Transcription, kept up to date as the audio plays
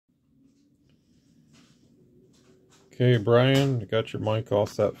Okay, Brian, I got your mic all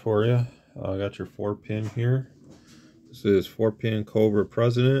set for you. I got your 4-pin here. This is 4-pin Cobra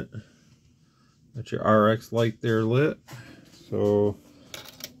President. Got your RX light there lit. So,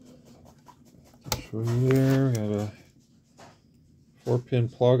 I'll show you there. Got a 4-pin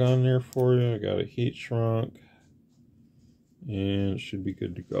plug on there for you. I got a heat shrunk. And it should be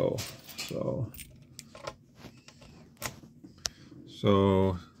good to go.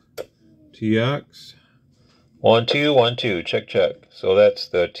 So TX. 1 2 1 2, check check. So that's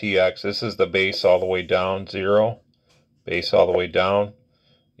the TX. This is the bass all the way down, 0. Bass all the way down.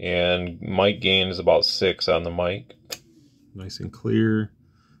 And mic gain is about 6 on the mic. Nice and clear.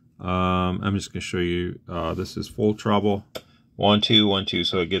 I'm just going to show you. This is full treble. 1 2 1 2.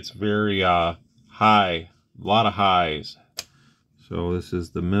 So it gets very high. A lot of highs. So this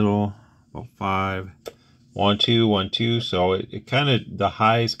is the middle, about 5. 1 2 1 2. So it kind of, the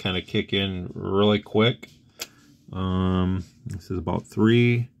highs kind of kick in really quick. This is about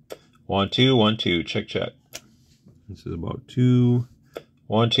 3. 1 2 1 2, check check. This is about 2.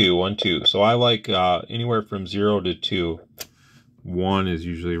 1 2 1 2. So I like anywhere from 0 to 2. 1 is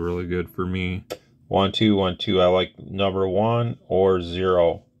usually really good for me. 1 2 1 2. I like number 1 or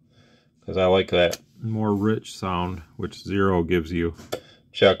 0 because I like that more rich sound, which 0 gives you.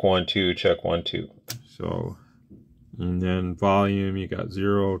 Check 1 2, check 1 2. So, and then volume, you got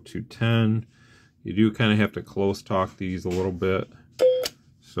 0 to 10. You do kind of have to close talk these a little bit.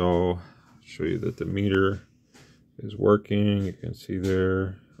 So, I'll show you that the meter is working. You can see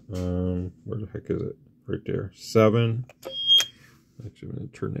there. Where the heck is it? Right there. 7. Actually, I'm going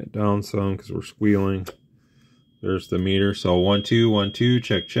to turn that down some because we're squealing. There's the meter. So 1 2 1 2,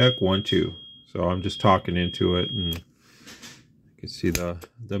 check check 1 2. So I'm just talking into it, and you can see the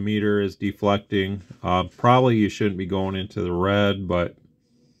meter is deflecting. Probably you shouldn't be going into the red, but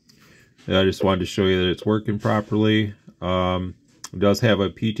I just wanted to show you that it's working properly. It does have a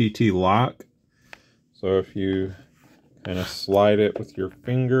PTT lock. So if you kind of slide it with your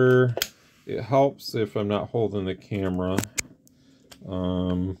finger, it helps if I'm not holding the camera.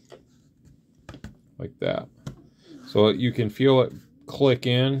 Like that. So you can feel it click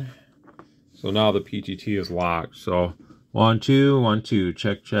in. So now the PTT is locked. So 1 2 1 2,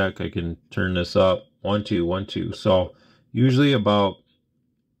 check check. I can turn this up. 1 2 1 2. So usually about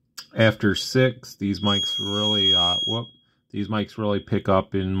after 6, these mics really pick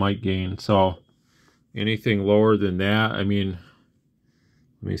up in mic gain. So anything lower than that, I mean,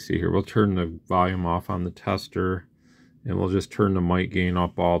 let me see here. We'll turn the volume off on the tester, and we'll just turn the mic gain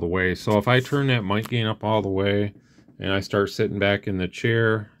up all the way. So if I turn that mic gain up all the way, and I start sitting back in the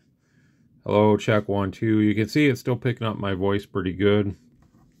chair, hello, check 1 2, you can see it's still picking up my voice pretty good.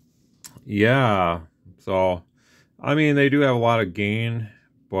 Yeah, so, I mean, they do have a lot of gain,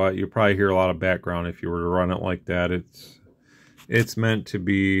 but you'll probably hear a lot of background if you were to run it like that. It's meant to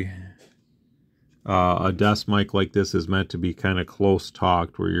be, a desk mic like this is meant to be kind of close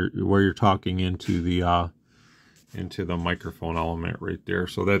talked, where you're talking into the microphone element right there.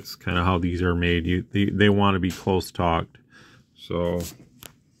 So that's kind of how these are made. They want to be close talked. So,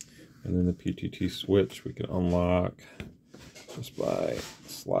 and then the PTT switch we can unlock just by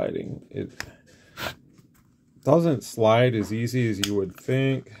sliding. It doesn't slide as easy as you would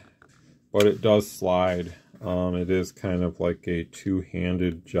think, but it does slide. It is kind of like a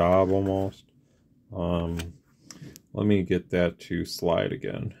two-handed job almost. Let me get that to slide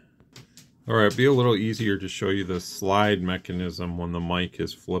again. All right, be a little easier to show you the slide mechanism when the mic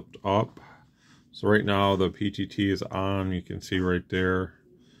is flipped up. So right now the PTT is on, you can see right there.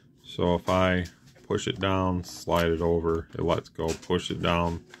 So if I push it down, slide it over, it lets go. Push it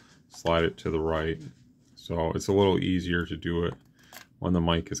down, slide it to the right. So it's a little easier to do it when the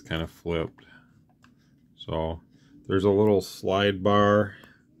mic is kind of flipped. So there's a little slide bar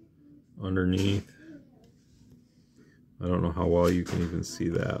underneath. I don't know how well you can even see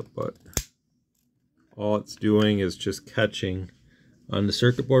that, but all it's doing is just catching on the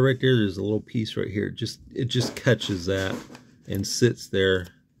circuit board right there. There's a little piece right here. It just catches that and sits there.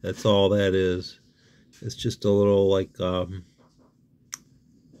 That's all that is. It's just a little like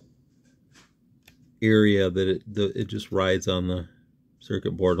area that it just rides on the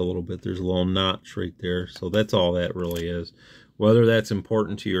circuit board a little bit. There's a little notch right there. So that's all that really is. Whether that's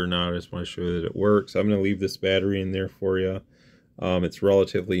important to you or not, I just want to show you that it works. I'm going to leave this battery in there for you. It's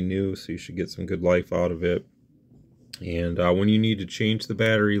relatively new, so you should get some good life out of it. And when you need to change the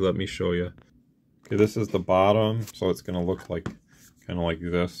battery, let me show you. Okay, this is the bottom, so it's going to look like kind of like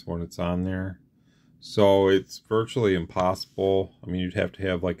this when it's on there. So it's virtually impossible. I mean, you'd have to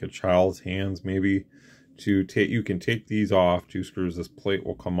have like a child's hands maybe to take, you can take these off, 2 screws, this plate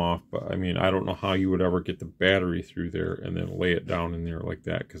will come off, but I mean, I don't know how you would ever get the battery through there and then lay it down in there like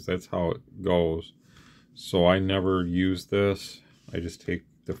that, because that's how it goes. So I never use this. I just take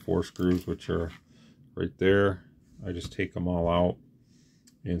the 4 screws, which are right there. I just take them all out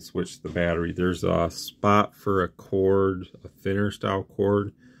and switch the battery. There's a spot for a cord, a thinner style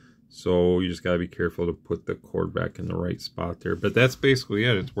cord, so you just got to be careful to put the cord back in the right spot there. But that's basically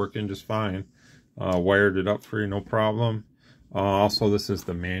it. It's working just fine. Wired it up for you, no problem. Also, this is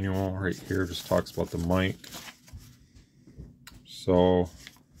the manual right here. Just talks about the mic. So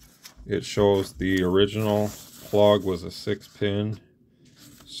it shows the original plug was a 6-pin.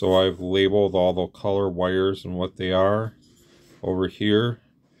 So I've labeled all the color wires and what they are over here.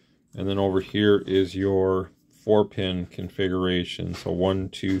 And then over here is your 4-pin configuration. So 1,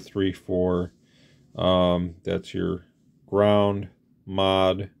 2, 3, 4. That's your ground,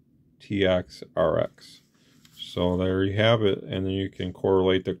 mod, TX, RX. So there you have it. And then you can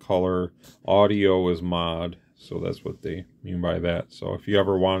correlate the color. Audio is mod. So that's what they mean by that. So if you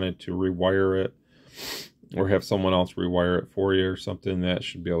ever wanted to rewire it, or have someone else rewire it for you or something, that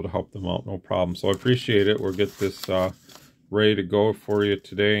should be able to help them out, no problem. So I appreciate it. We'll get this ready to go for you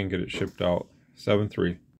today and get it shipped out. 7-3.